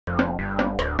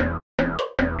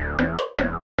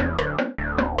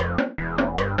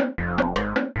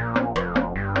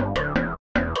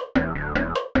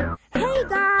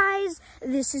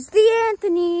This is the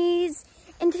Anthony's.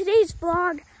 In today's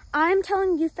vlog, I'm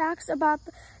telling you facts about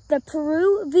the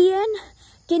Peruvian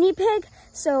guinea pig.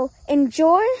 So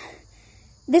enjoy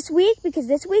this week because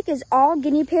this week is all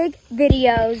guinea pig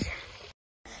videos.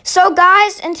 So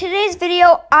guys, in today's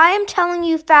video, I am telling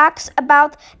you facts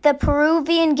about the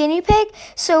Peruvian guinea pig.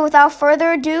 So without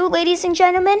further ado, ladies and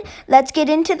gentlemen, let's get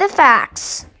into the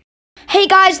facts. Hey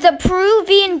guys, the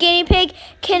Peruvian guinea pig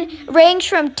can range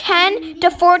from 10 to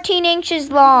 14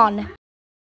 inches long.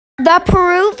 The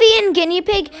Peruvian guinea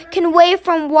pig can weigh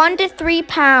from 1 to 3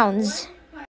 pounds.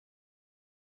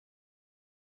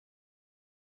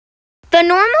 The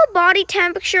normal body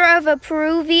temperature of a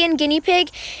Peruvian guinea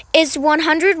pig is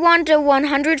 101 to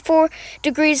 104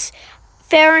 degrees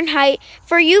Fahrenheit.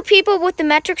 For you people with the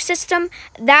metric system,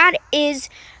 that is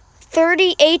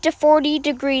 38 to 40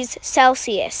 degrees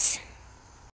Celsius.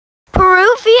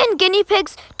 Peruvian guinea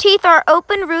pigs' teeth are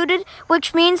open-rooted,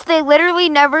 which means they literally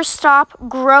never stop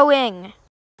growing.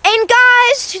 And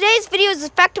guys, today's video is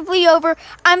effectively over.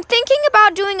 I'm thinking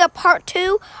about doing a part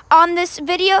 2 on this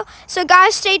video. So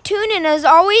guys, stay tuned, and as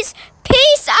always,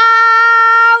 peace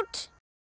out!